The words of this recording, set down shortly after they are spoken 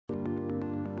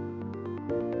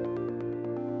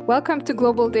Welcome to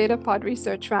Global Data Pod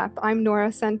Research Wrap. I'm Nora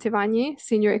Santivani,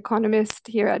 Senior Economist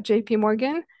here at JP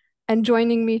Morgan. And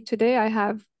joining me today, I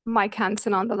have Mike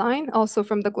Hansen on the line, also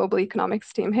from the Global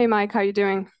Economics team. Hey, Mike, how are you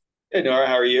doing? Hey, Nora,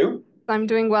 how are you? I'm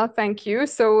doing well, thank you.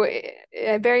 So,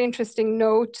 a very interesting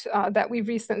note that we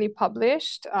recently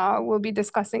published. We'll be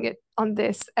discussing it on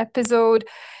this episode.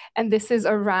 And this is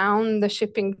around the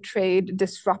shipping trade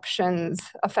disruptions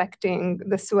affecting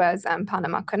the Suez and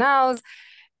Panama canals.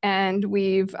 And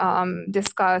we've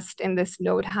discussed in this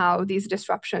note how these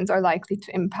disruptions are likely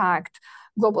to impact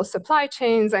global supply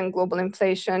chains and global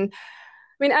inflation.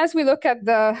 I mean, as we look at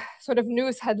the sort of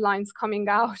news headlines coming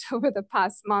out over the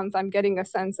past month, I'm getting a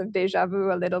sense of deja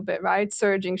vu a little bit, right?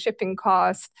 Surging shipping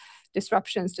costs,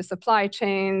 disruptions to supply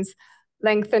chains,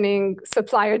 lengthening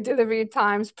supplier delivery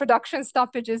times, production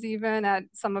stoppages even at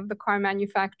some of the car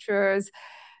manufacturers,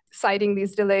 citing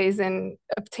these delays in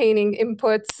obtaining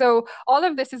inputs. So all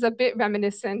of this is a bit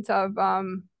reminiscent of,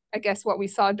 I guess, what we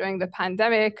saw during the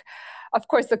pandemic. Of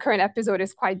course, the current episode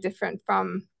is quite different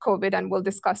from COVID, and we'll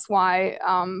discuss why.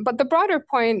 But the broader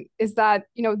point is that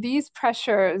these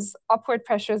pressures, upward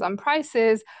pressures on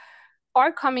prices,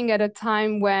 are coming at a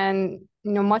time when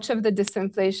much of the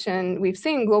disinflation we've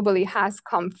seen globally has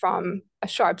come from a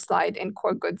sharp slide in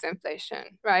core goods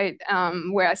inflation, right?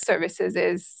 Whereas services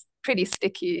is pretty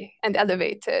sticky and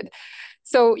elevated.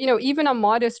 So, even a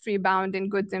modest rebound in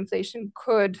goods inflation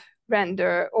could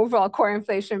render overall core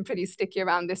inflation pretty sticky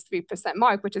around this 3%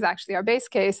 mark, which is actually our base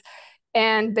case,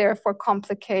 and therefore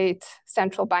complicate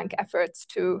central bank efforts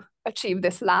to achieve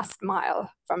this last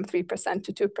mile from 3%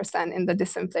 to 2% in the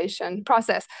disinflation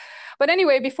process. But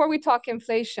anyway, before we talk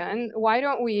inflation, why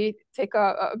don't we take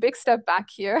a big step back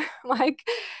here, Mike,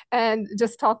 and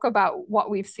just talk about what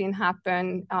we've seen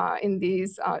happen in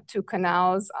these two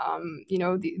canals.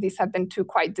 These have been two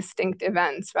quite distinct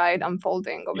events, right,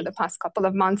 unfolding over the past couple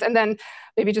of months. And then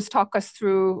maybe just talk us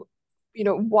through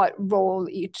what role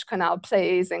each canal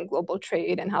plays in global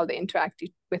trade and how they interact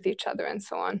with each other and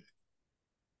so on.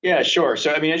 Yeah, sure.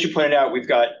 So, I mean, as you pointed out, we've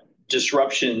got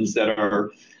disruptions that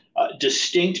are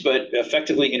distinct but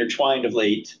effectively intertwined of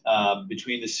late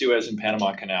between the Suez and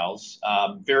Panama canals.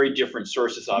 Very different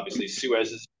sources, obviously.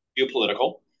 Suez is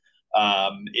geopolitical.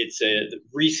 It's a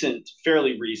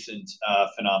fairly recent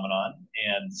phenomenon,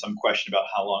 and some question about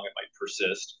how long it might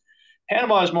persist.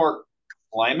 Panama is more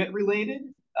climate related.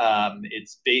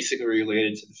 It's basically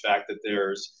related to the fact that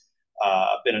there's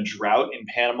been a drought in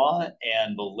Panama,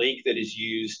 and the lake that is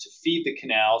used to feed the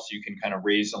canal, so you can kind of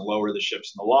raise and lower the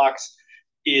ships in the locks,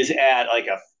 is at like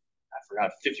I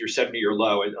forgot, 50 or 70-year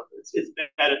low. It's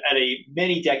at a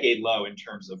many decade low in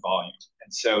terms of volume.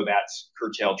 And so that's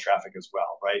curtailed traffic as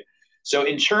well, right? So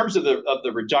in terms of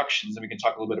the reductions, and we can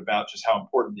talk a little bit about just how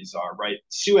important these are, right?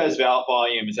 Suez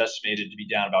volume is estimated to be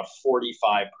down about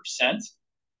 45%,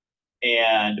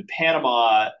 and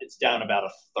Panama, it's down about a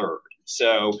third.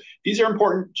 So these are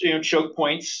important, choke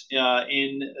points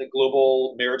in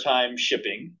global maritime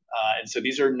shipping, and so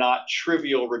these are not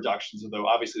trivial reductions. Although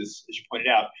obviously, as you pointed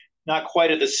out, not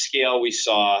quite at the scale we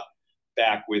saw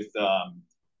back with the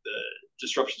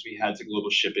disruptions we had to global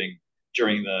shipping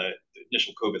during the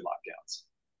initial COVID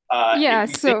lockdowns. Yeah, If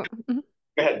you think, so go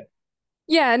ahead.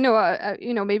 yeah,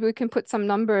 no, maybe we can put some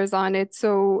numbers on it.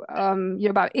 So,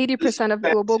 about 80% of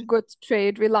global goods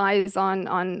trade relies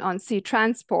on sea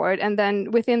transport. And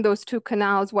then within those two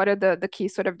canals, what are the key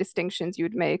sort of distinctions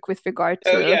you'd make with regard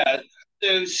Oh to? yeah.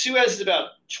 So Suez is about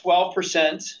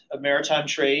 12% of maritime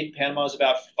trade. Panama is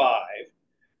about 5.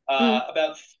 Mm,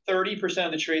 About 30%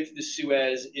 of the trade through the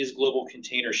Suez is global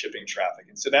container shipping traffic.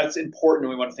 And so that's important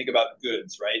when we want to think about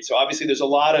goods, right? So obviously there's a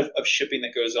lot of shipping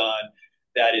that goes on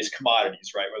that is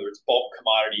commodities, right? Whether it's bulk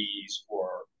commodities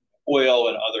or oil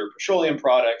and other petroleum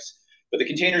products. But the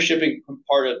container shipping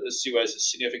part of the Suez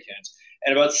is significant.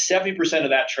 And about 70%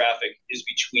 of that traffic is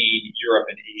between Europe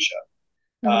and Asia.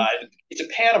 mm. It's a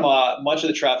Panama, much of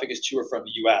the traffic is to or from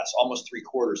the US. Almost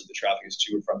three-quarters of the traffic is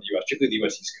to or from the US, particularly the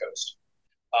US East Coast.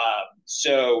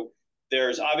 So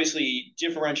there's obviously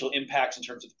differential impacts in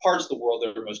terms of the parts of the world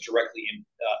that are most directly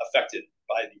affected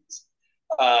by these.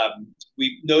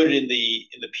 We noted in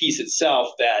the piece itself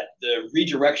that the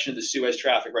redirection of the Suez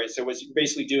traffic, right? So what you're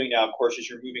basically doing now, of course, is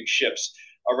you're moving ships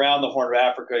around the Horn of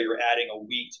Africa. You're adding a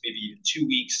week to maybe even 2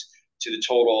 weeks to the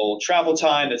total travel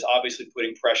time. That's obviously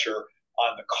putting pressure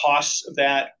on the costs of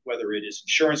that, whether it is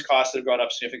insurance costs that have gone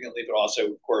up significantly, but also,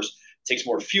 of course, it takes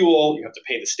more fuel. You have to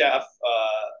pay the staff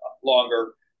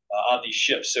longer on these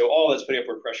ships. So all that's putting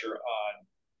upward pressure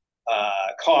on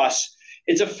costs.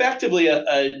 It's effectively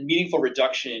a meaningful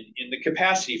reduction in the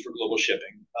capacity for global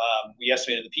shipping. We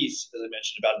estimated in the piece, as I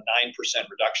mentioned, about a 9%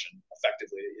 reduction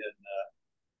effectively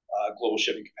global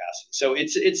shipping capacity. So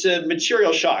it's a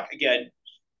material shock. Again,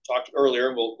 talked earlier,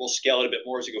 and we'll scale it a bit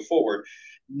more as we go forward.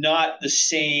 Not the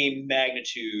same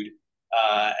magnitude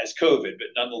as COVID, but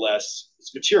nonetheless,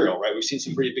 it's material, right? We've seen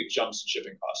some pretty big jumps in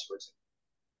shipping costs, for example.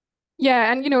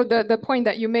 Yeah, and the point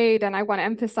that you made, and I want to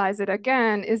emphasize it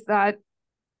again, is that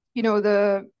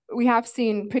we have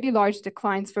seen pretty large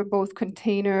declines for both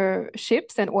container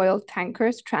ships and oil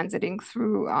tankers transiting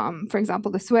through, for example,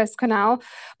 the Suez Canal.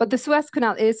 But the Suez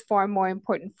Canal is far more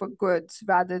important for goods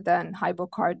rather than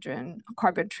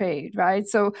hydrocarbon trade, right?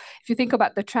 So if you think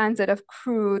about the transit of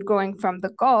crude going from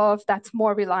the Gulf, that's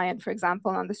more reliant, for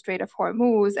example, on the Strait of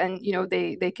Hormuz, and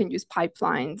they can use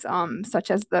pipelines such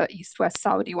as the East-West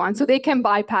Saudi one, so they can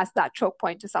bypass that choke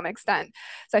point to some extent.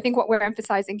 So I think what we're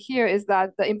emphasizing here is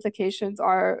that the implications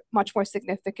are much more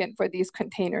significant for these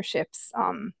container ships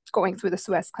going through the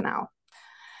Suez Canal.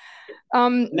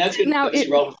 And that's going to be Now,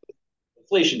 obviously relevant to the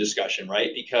inflation discussion,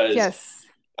 right? Because yes,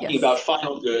 talking about yes,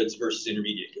 final goods versus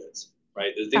intermediate goods,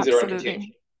 right? The things that are in container absolutely.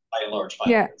 ships, by and large,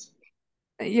 final Yeah, goods.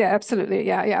 yeah, absolutely.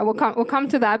 Yeah. We'll come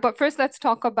to that. But first, let's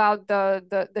talk about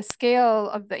the scale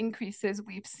of the increases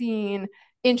we've seen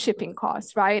in shipping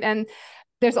costs, right? And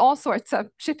there's all sorts of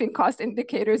shipping cost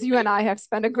indicators. You and I have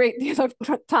spent a great deal of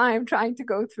time trying to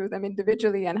go through them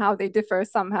individually and how they differ.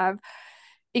 Some have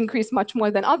increased much more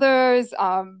than others.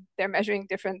 They're measuring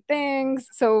different things.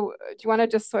 So, do you want to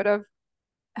just sort of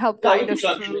help Yeah, we guide can us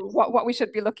jump through through what we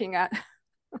should be looking at?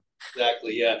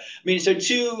 exactly. Yeah, I mean,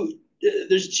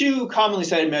 there's two commonly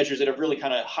cited measures that have really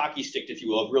kind of hockey sticked, if you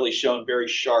will, have really shown very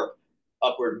sharp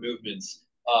upward movements,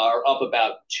 are up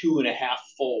about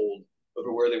 2.5-fold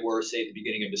over where they were, say, at the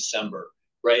beginning of December,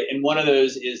 right? And one of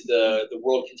those is the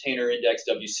World Container Index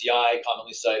 (WCI),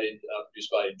 commonly cited,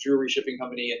 produced by a jewelry shipping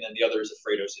company, and then the other is the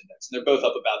Freightos Index, and they're both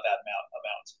up about that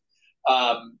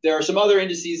amount. There are some other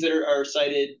indices that are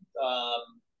cited.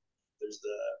 There's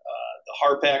the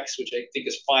Harpex, which I think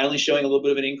is finally showing a little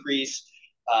bit of an increase.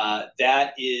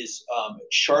 That is a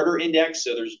charter index,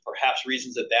 so there's perhaps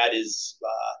reasons that that is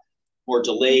more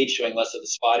delayed, showing less of a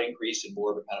spot increase and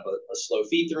more of a kind of a slow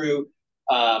feed through.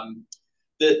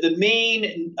 The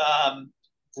main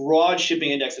broad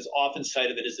shipping index that's often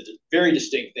cited that is a very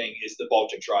distinct thing is the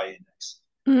Baltic Dry Index.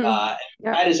 Mm,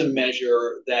 yeah. That is a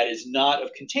measure that is not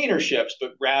of container ships,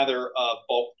 but rather of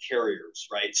bulk carriers,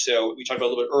 right? So we talked about a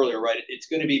little bit earlier, right? It's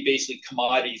going to be basically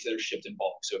commodities that are shipped in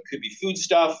bulk. So it could be food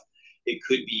stuff, it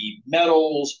could be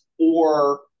metals,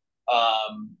 or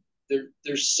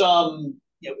there's some,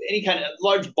 any kind of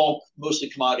large bulk, mostly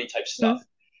commodity type stuff. Mm,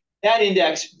 That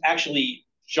index actually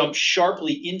jumped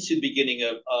sharply into the beginning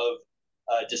of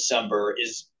December,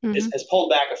 mm, has pulled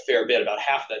back a fair bit. About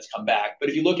half of that's come back. But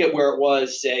if you look at where it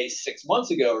was, say, 6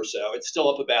 months ago or so, it's still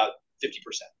up about 50%.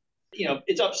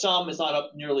 It's up some. It's not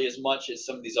up nearly as much as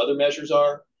some of these other measures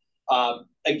are.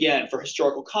 Again, for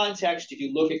historical context, if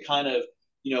you look at kind of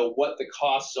what the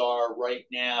costs are right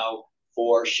now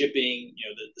for shipping,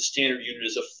 the standard unit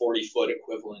is a 40-foot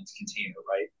equivalent container,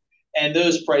 right? And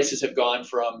those prices have gone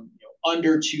from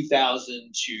under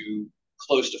 2,000 to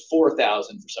close to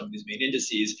 4,000 for some of these main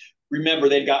indices. Remember,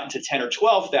 they'd gotten to 10 or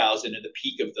 12,000 at the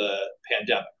peak of the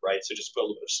pandemic, right? So just put a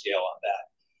little bit of scale on that.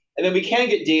 And then we can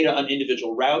get data on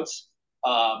individual routes.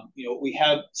 What we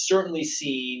have certainly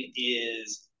seen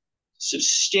is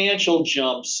substantial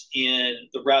jumps in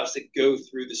the routes that go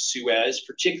through the Suez,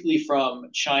 particularly from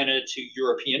China to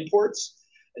European ports.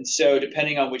 And so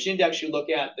depending on which index you look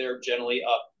at, they're generally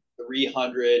up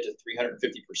 300 to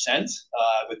 350%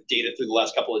 with data through the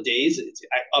last couple of days. It's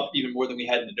up even more than we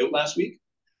had in the note last week.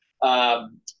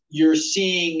 You're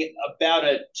seeing about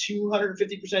a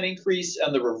 250% increase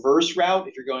on the reverse route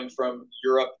if you're going from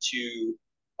Europe to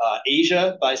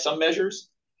Asia by some measures.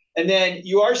 And then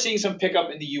you are seeing some pickup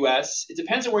in the US. It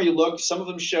depends on where you look. Some of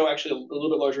them show actually a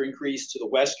little bit larger increase to the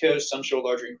West Coast. Some show a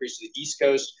larger increase to the East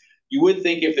Coast. You would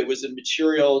think if it was a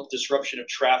material disruption of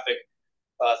traffic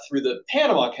through the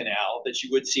Panama Canal that you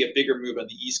would see a bigger move on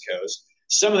the East Coast.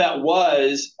 Some of that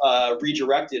was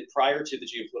redirected prior to the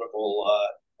geopolitical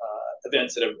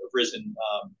events that have risen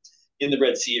in the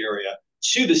Red Sea area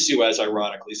to the Suez,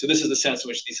 ironically. So this is the sense in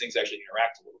which these things actually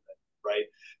interact a little bit, right?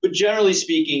 But generally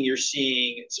speaking, you're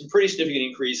seeing some pretty significant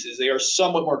increases. They are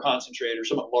somewhat more concentrated, or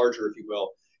somewhat larger, if you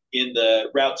will, in the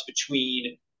routes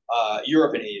between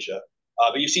Europe and Asia.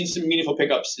 But you've seen some meaningful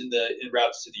pickups in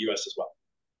routes to the U.S. as well.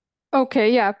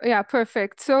 okay, yeah,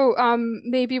 perfect. So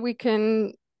maybe we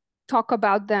can talk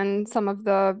about then some of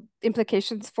the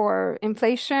implications for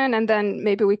inflation, and then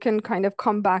maybe we can kind of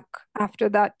come back after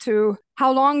that to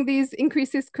how long these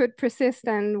increases could persist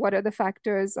and what are the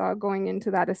factors going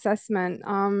into that assessment.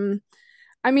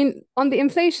 I mean, on the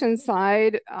inflation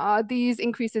side, these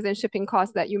increases in shipping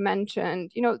costs that you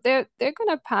mentioned, they're going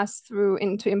to pass through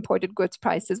into imported goods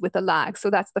prices with a lag. So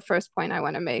that's the first point I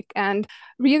want to make. And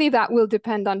really, that will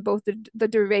depend on both the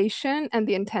duration and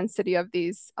the intensity of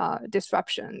these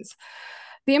disruptions.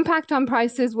 The impact on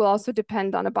prices will also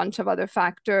depend on a bunch of other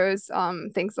factors,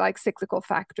 things like cyclical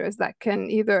factors that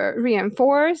can either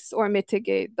reinforce or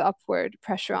mitigate the upward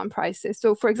pressure on prices.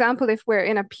 So, for example, if we're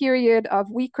in a period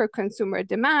of weaker consumer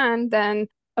demand, then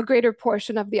a greater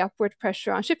portion of the upward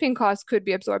pressure on shipping costs could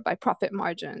be absorbed by profit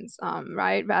margins,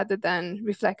 right, rather than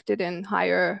reflected in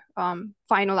higher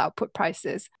final output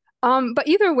prices. But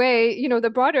either way, the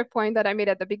broader point that I made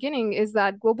at the beginning is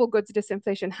that global goods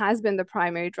disinflation has been the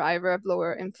primary driver of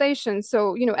lower inflation.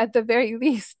 So, at the very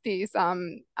least, these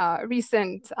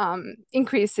recent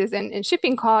increases in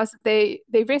shipping costs, they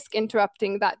risk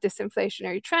interrupting that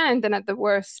disinflationary trend. And at the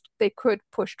worst, they could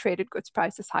push traded goods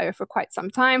prices higher for quite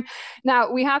some time.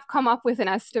 Now, we have come up with an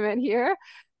estimate here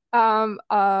of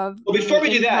Well, before the we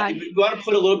do that, impact. you want to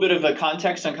put a little bit of a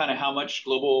context on kind of how much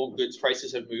global goods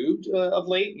prices have moved of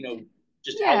late.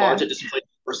 Just how large Yeah. that disinflation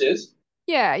force is.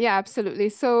 Yeah, absolutely.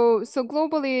 So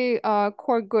globally,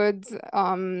 core goods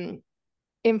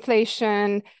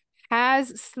inflation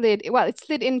has slid. Well, it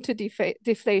slid into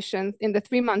deflation in the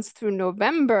 3 months through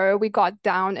November. We got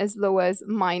down as low as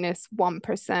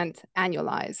 -1%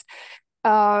 annualized.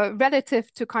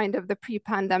 Relative to kind of the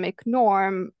pre-pandemic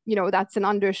norm, that's an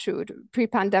undershoot.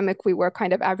 Pre-pandemic, we were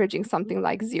kind of averaging something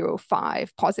like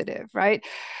 0.5 positive, right?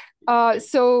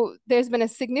 So there's been a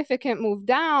significant move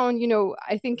down.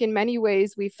 I think in many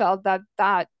ways we felt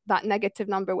that negative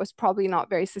number was probably not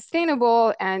very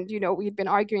sustainable. And, we'd been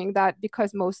arguing that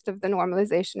because most of the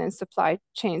normalization in supply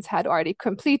chains had already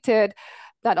completed,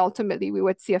 that ultimately we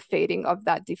would see a fading of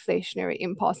that deflationary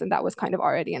impulse. And that was kind of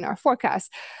already in our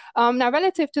forecast. Now,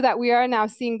 relative to that, we are now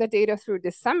seeing the data through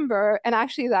December. And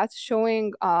actually that's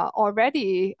showing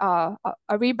already a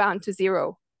rebound to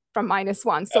zero from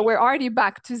 -1. So we're already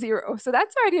back to zero. So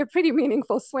that's already a pretty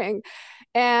meaningful swing.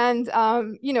 And,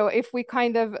 if we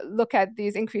kind of look at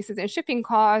these increases in shipping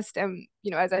cost, and,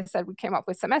 as I said, we came up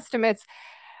with some estimates.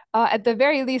 At the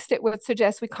very least, it would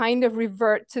suggest we kind of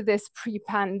revert to this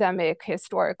pre-pandemic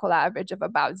historical average of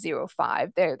about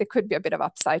 0.5. There could be a bit of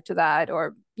upside to that,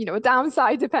 or a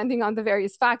downside depending on the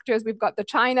various factors. We've got the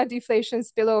China deflation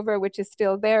spillover, which is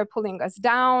still there, pulling us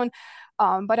down.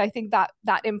 But I think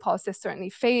that impulse is certainly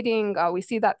fading. We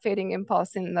see that fading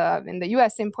impulse in the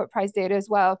U.S. import price data as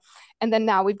well. And then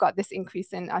now we've got this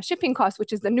increase in shipping costs,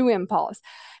 which is the new impulse.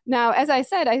 Now, as I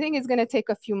said, I think it's going to take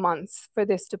a few months for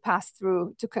this to pass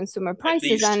through to consumer At prices.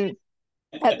 least. And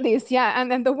at least, yeah. And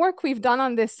then the work we've done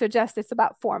on this suggests it's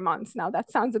about 4 months. Now,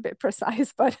 that sounds a bit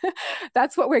precise, but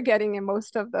that's what we're getting in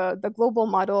most of the global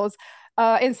models.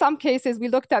 In some cases, we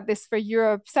looked at this for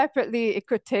Europe separately. It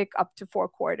could take up to 4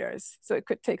 quarters. So it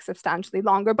could take substantially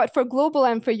longer. But for global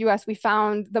and for US, we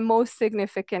found the most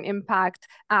significant impact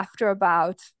after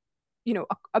about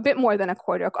a bit more than a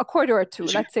quarter or two,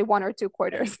 let's say 1 or 2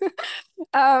 quarters.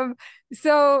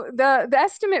 So the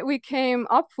estimate we came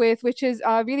up with, which is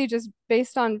really just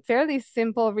based on fairly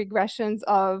simple regressions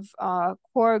of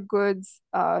core goods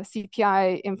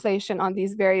CPI inflation on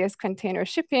these various container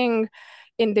shipping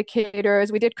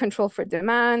indicators. We did control for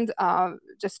demand,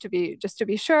 just to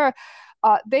be sure.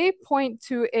 They point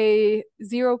to a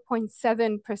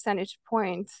 0.7 percentage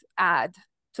point add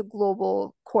to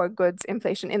global core goods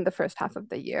inflation in the first half of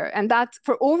the year. And that's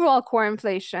for overall core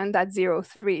inflation, that's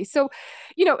 0.3. So,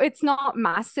 it's not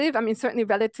massive. I mean, certainly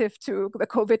relative to the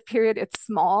COVID period, it's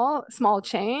small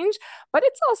change, but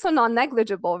it's also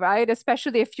non-negligible, right?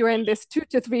 Especially if you're in this 2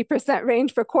 to 3%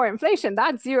 range for core inflation,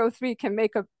 that 0.3 can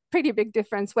make a pretty big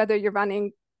difference whether you're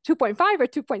running 2.5 or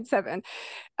 2.7.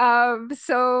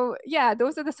 So yeah,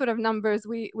 those are the sort of numbers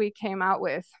we came out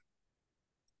with.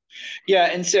 Yeah,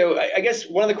 and so I guess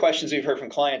one of the questions we've heard from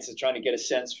clients is trying to get a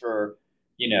sense for,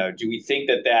 do we think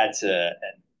that that's an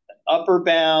upper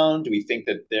bound? Do we think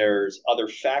that there's other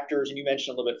factors? And you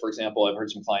mentioned a little bit, for example, I've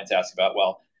heard some clients ask about,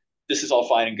 well, this is all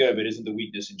fine and good, but isn't the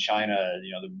weakness in China,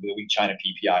 the weak China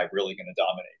PPI really going to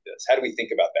dominate this? How do we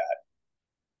think about that?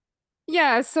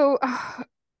 Yeah, so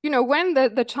when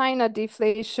the China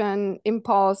deflation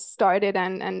impulse started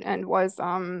and was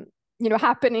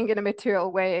happening in a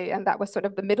material way, and that was sort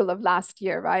of the middle of last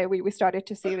year, right? We started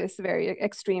to see this very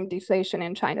extreme deflation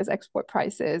in China's export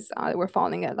prices. They were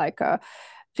falling at like a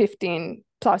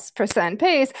 15+%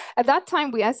 pace. At that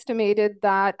time, we estimated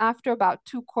that after about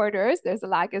 2 quarters, there's a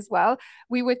lag as well,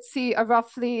 we would see a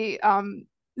roughly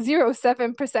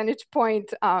 0.7 percentage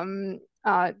point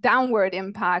downward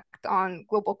impact on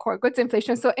global core goods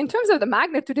inflation. So in terms of the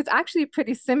magnitude, it's actually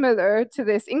pretty similar to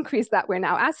this increase that we're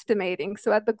now estimating.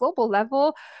 So at the global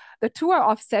level, the two are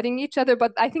offsetting each other,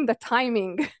 but I think the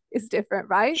timing is different,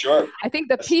 right? Sure. I think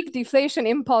the Yes. peak deflation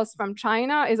impulse from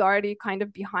China is already kind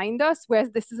of behind us, whereas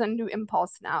this is a new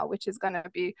impulse now, which is going to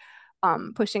be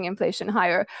pushing inflation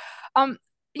higher. Um,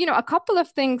 a couple of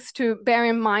things to bear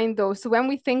in mind, though. So when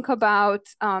we think about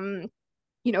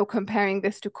comparing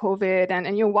this to COVID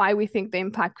and why we think the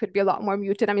impact could be a lot more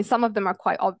muted. I mean, some of them are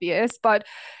quite obvious, but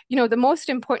the most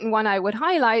important one I would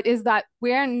highlight is that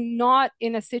we're not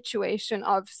in a situation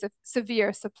of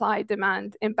severe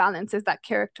supply-demand imbalances that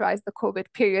characterize the COVID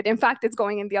period. In fact, it's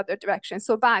going in the other direction.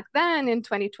 So back then in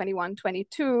 2021,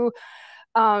 22,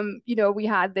 we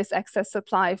had this excess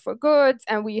supply for goods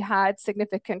and we had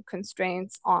significant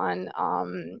constraints on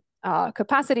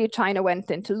capacity. China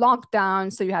went into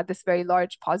lockdown. So you had this very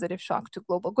large positive shock to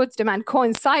global goods demand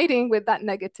coinciding with that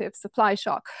negative supply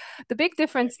shock. The big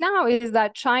difference now is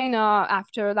that China,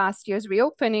 after last year's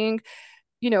reopening,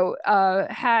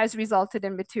 has resulted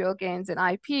in material gains in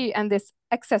IP. And this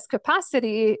excess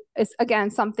capacity is, again,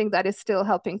 something that is still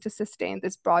helping to sustain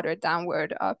this broader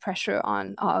downward pressure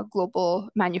on global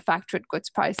manufactured goods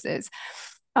prices.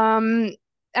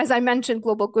 As I mentioned,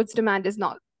 global goods demand is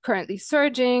not currently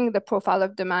surging. The profile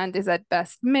of demand is at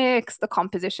best mixed. The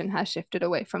composition has shifted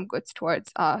away from goods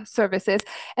towards services.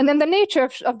 And then the nature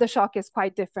of the shock is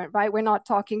quite different, right? We're not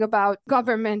talking about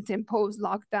government-imposed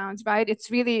lockdowns, right?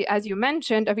 It's really, as you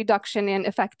mentioned, a reduction in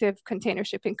effective container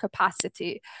shipping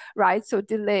capacity, right? So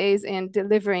delays in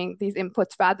delivering these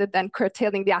inputs rather than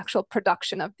curtailing the actual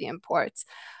production of the imports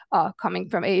coming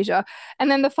from Asia.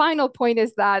 And then the final point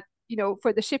is that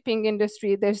for the shipping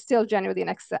industry, there's still generally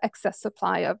an excess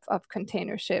supply of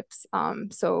container ships.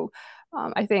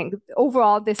 I think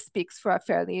overall, this speaks for a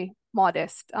fairly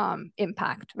modest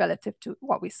impact relative to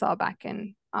what we saw back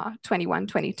in 21,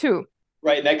 22.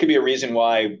 Right. And that could be a reason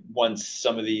why once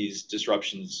some of these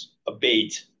disruptions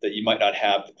abate, that you might not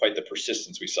have quite the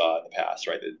persistence we saw in the past,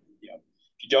 right? That,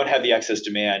 if you don't have the excess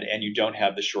demand and you don't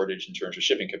have the shortage in terms of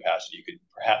shipping capacity, you could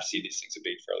perhaps see these things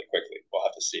abate fairly quickly. We'll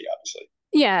have to see, obviously.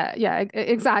 Yeah,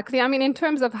 exactly. I mean, in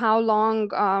terms of how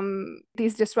long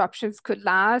these disruptions could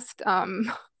last,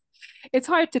 it's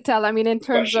hard to tell. I mean, in Good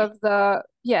terms question. of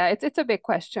it's a big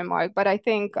question mark, but I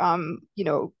think,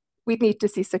 we'd need to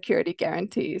see security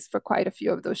guarantees for quite a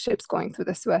few of those ships going through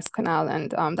the Suez Canal.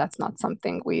 And that's not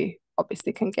something we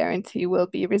obviously can guarantee will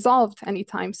be resolved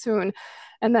anytime soon.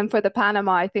 And then for the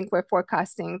Panama, I think we're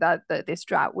forecasting that this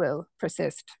drought will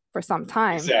persist for some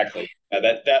time. Exactly.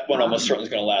 That one almost Um, certainly is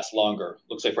going to last longer.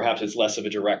 Looks like perhaps it's less of a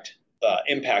direct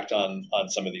impact on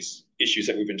some of these issues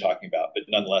that we've been talking about, but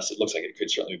nonetheless, it looks like it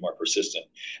could certainly be more persistent.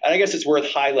 And I guess it's worth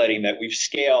highlighting that we've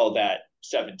scaled that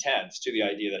 7/10 to the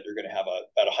idea that you're going to have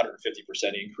about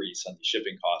 150% increase on the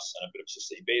shipping costs on a bit of a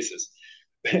sustained basis.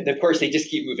 But of course, they just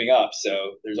keep moving up,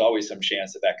 so there's always some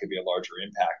chance that that could be a larger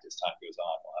impact as time goes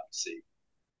on. We'll have to see.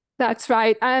 That's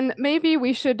right. And maybe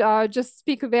we should just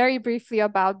speak very briefly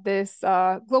about this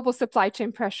global supply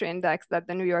chain pressure index that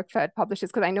the New York Fed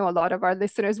publishes, because I know a lot of our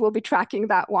listeners will be tracking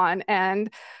that one. And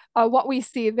what we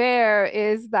see there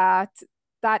is that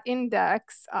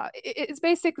index is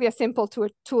basically a simple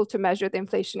tool to measure the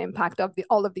inflation impact of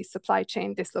all of these supply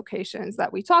chain dislocations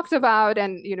that we talked about.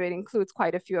 And it includes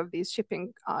quite a few of these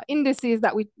shipping indices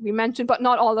that we mentioned, but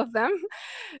not all of them.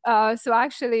 So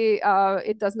actually,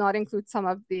 it does not include some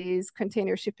of these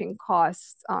container shipping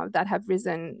costs that have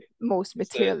risen most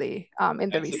It's the materially in the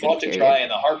it's the recent Baltic Dry period.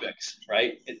 and the Harpix,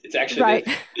 right? It's actually Right.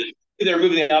 they're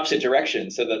moving in the opposite direction.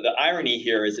 So the irony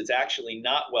here is it's actually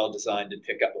not well designed to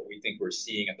pick up what we think we're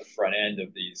seeing at the front end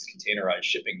of these containerized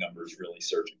shipping numbers really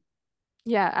surging.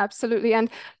 Yeah, absolutely.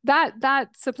 And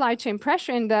that supply chain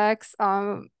pressure index,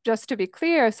 just to be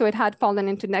clear, so it had fallen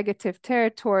into negative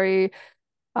territory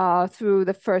through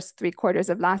the first 3 quarters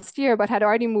of last year, but had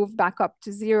already moved back up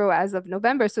to zero as of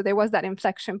November. So there was that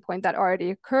inflection point that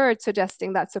already occurred,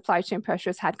 suggesting that supply chain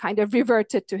pressures had kind of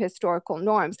reverted to historical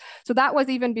norms. So that was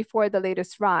even before the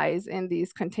latest rise in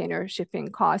these container shipping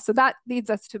costs. So that leads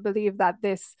us to believe that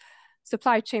this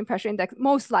supply chain pressure index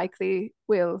most likely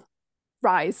will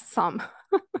rise some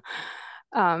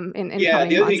in Yeah, coming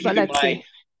the other thing months, to but keep in let's mind, see.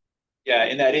 yeah,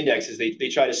 in that index is they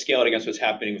try to scale it against what's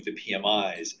happening with the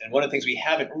PMIs. And one of the things we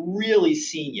haven't really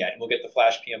seen yet, and we'll get the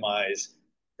flash PMIs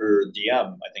for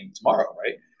DM, I think tomorrow,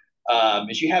 right?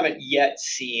 Is you haven't yet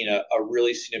seen a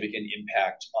really significant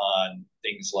impact on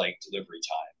things like delivery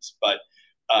times. But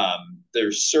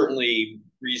there's certainly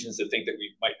reasons to think that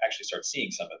we might actually start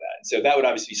seeing some of that. And so that would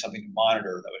obviously be something to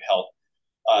monitor that would help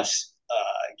us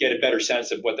get a better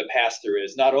sense of what the pass-through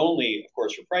is, not only, of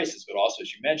course, for prices, but also,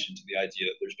 as you mentioned, to the idea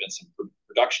that there's been some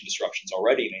production disruptions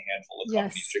already in a handful of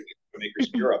companies, Yes. particularly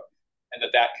makers in Europe, and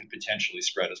that could potentially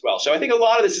spread as well. So I think a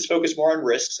lot of this is focused more on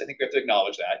risks. I think we have to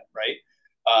acknowledge that, right?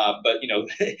 But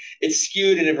it's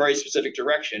skewed in a very specific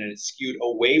direction, and it's skewed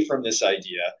away from this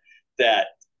idea that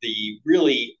the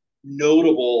really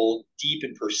notable, deep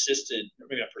and persistent,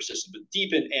 maybe not persistent, but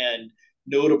deep and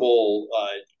notable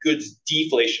goods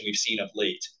deflation we've seen of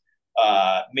late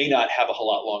may not have a whole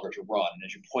lot longer to run. And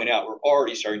as you point out, we're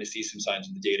already starting to see some signs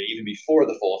in the data, even before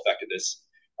the full effect of this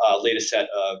latest set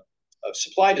of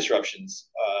supply disruptions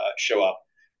show up,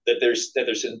 that there's some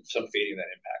fading of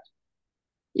that impact.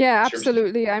 Yeah,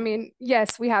 absolutely. I mean,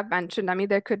 yes, we have mentioned, I mean,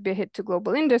 there could be a hit to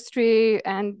global industry,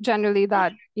 and generally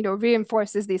that,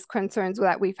 reinforces these concerns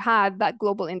that we've had, that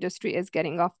global industry is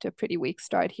getting off to a pretty weak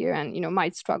start here and,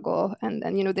 might struggle. And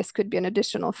then, this could be an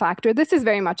additional factor. This is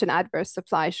very much an adverse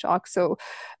supply shock. So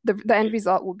the end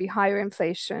result will be higher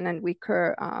inflation and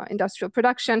weaker industrial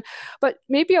production. But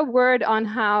maybe a word on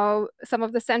how some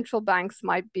of the central banks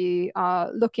might be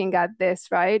looking at this,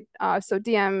 right? So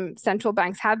DM central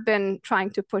banks have been trying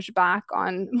to push back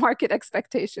on market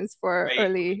expectations for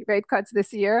early rate cuts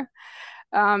this year.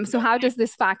 So how does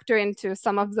this factor into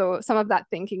some of that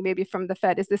thinking, maybe from the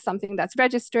Fed? Is this something that's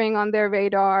registering on their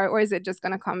radar, or is it just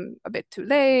going to come a bit too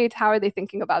late? How are they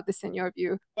thinking about this in your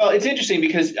view? Well, it's interesting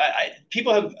because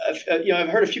people have, I've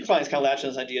heard a few clients kind of latch on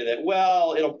this idea that,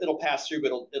 well, it'll pass through,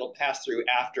 but it'll pass through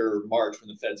after March when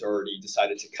the Fed's already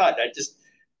decided to cut.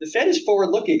 The Fed is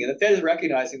forward looking, and the Fed is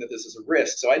recognizing that this is a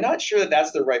risk. So I'm not sure that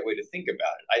that's the right way to think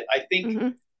about it. I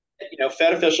think,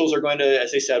 Fed officials are going to,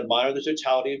 as they said, monitor the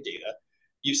totality of data.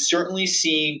 You've certainly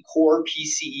seen core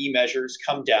PCE measures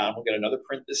come down. We'll get another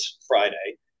print this Friday.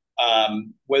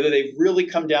 Whether they've really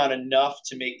come down enough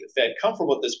to make the Fed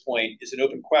comfortable at this point is an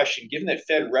open question, given that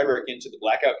Fed rhetoric into the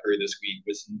blackout period this week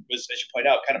was, as you point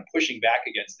out, kind of pushing back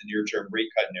against the near-term rate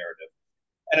cut narrative.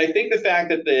 And I think the fact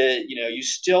that you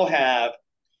still have,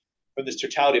 from this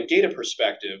totality of data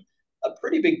perspective, a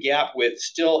pretty big gap with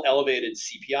still elevated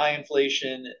CPI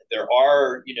inflation. There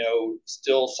are,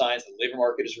 still signs that the labor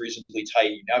market is reasonably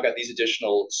tight. You've now got these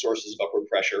additional sources of upward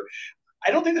pressure.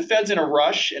 I don't think the Fed's in a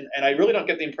rush, and I really don't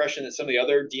get the impression that some of the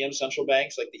other DM central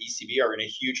banks, like the ECB, are in a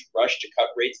huge rush to cut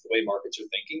rates the way markets are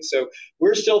thinking. So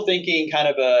we're still thinking kind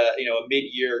of a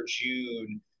mid-year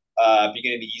June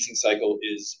beginning of the easing cycle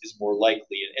is more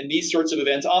likely. And these sorts of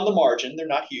events on the margin, they're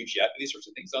not huge yet, but these sorts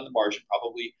of things on the margin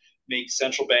probably make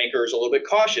central bankers a little bit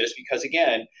cautious because,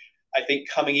 again, I think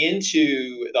coming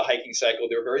into the hiking cycle,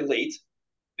 they were very late.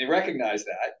 They recognize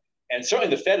that. And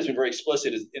certainly the Fed has been very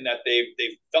explicit in that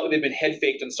they've felt like they've been head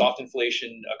faked on soft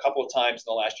inflation a couple of times in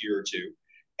the last year or two.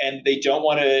 And they don't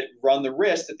want to run the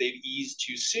risk that they've eased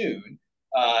too soon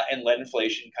and let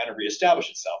inflation kind of reestablish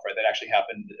itself, right? That actually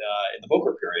happened in the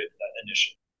Volcker period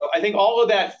initially. So I think all of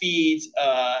that feeds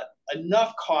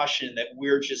enough caution that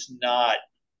we're just not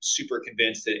super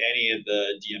convinced that any of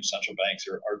the DM central banks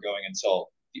are going until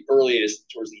the earliest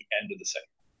towards the end of the second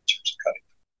in terms of cutting.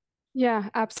 Yeah,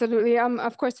 absolutely.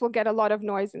 Of course, we'll get a lot of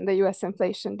noise in the US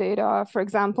inflation data. For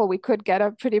example, we could get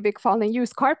a pretty big fall in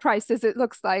used car prices, it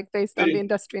looks like, based on the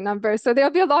industry numbers. So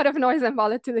there'll be a lot of noise and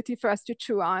volatility for us to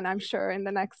chew on, I'm sure, in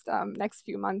the next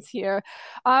few months here.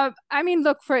 I mean,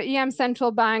 look, for EM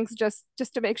central banks, just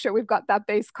to make sure we've got that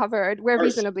base covered, we're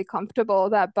reasonably comfortable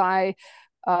that by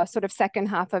sort of second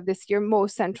half of this year,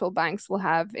 most central banks will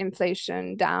have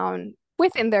inflation down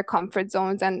within their comfort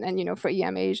zones, and for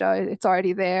EM Asia, it's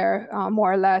already there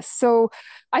more or less. So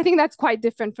I think that's quite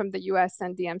different from the US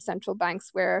and DM central banks,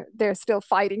 where they're still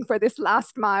fighting for this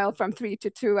last mile from 3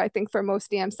 to 2. I think for most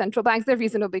DM central banks, they're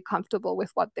reasonably comfortable with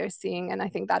what they're seeing, and I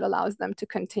think that allows them to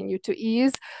continue to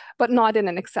ease, but not in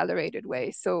an accelerated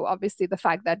way. So obviously the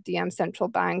fact that DM central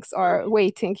banks are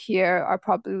waiting here are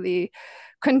probably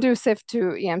conducive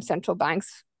to EM central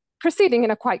banks proceeding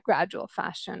in a quite gradual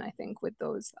fashion, I think, with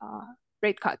those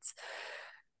rate cuts.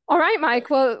 All right, Mike.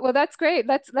 Well, that's great.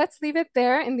 Let's leave it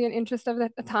there in the interest of the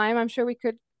time. I'm sure we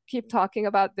could keep talking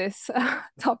about this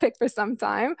topic for some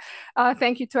time.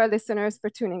 Thank you to our listeners for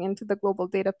tuning into the Global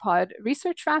Data Pod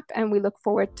Research Wrap, and we look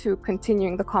forward to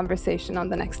continuing the conversation on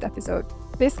the next episode.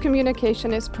 This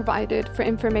communication is provided for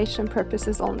information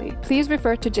purposes only. Please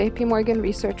refer to JP Morgan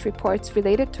research reports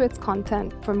related to its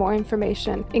content for more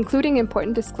information, including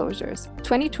important disclosures.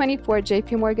 2024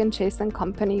 JP Morgan Chase &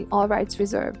 Company, all rights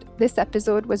reserved. This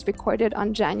episode was recorded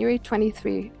on January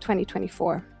 23,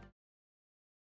 2024.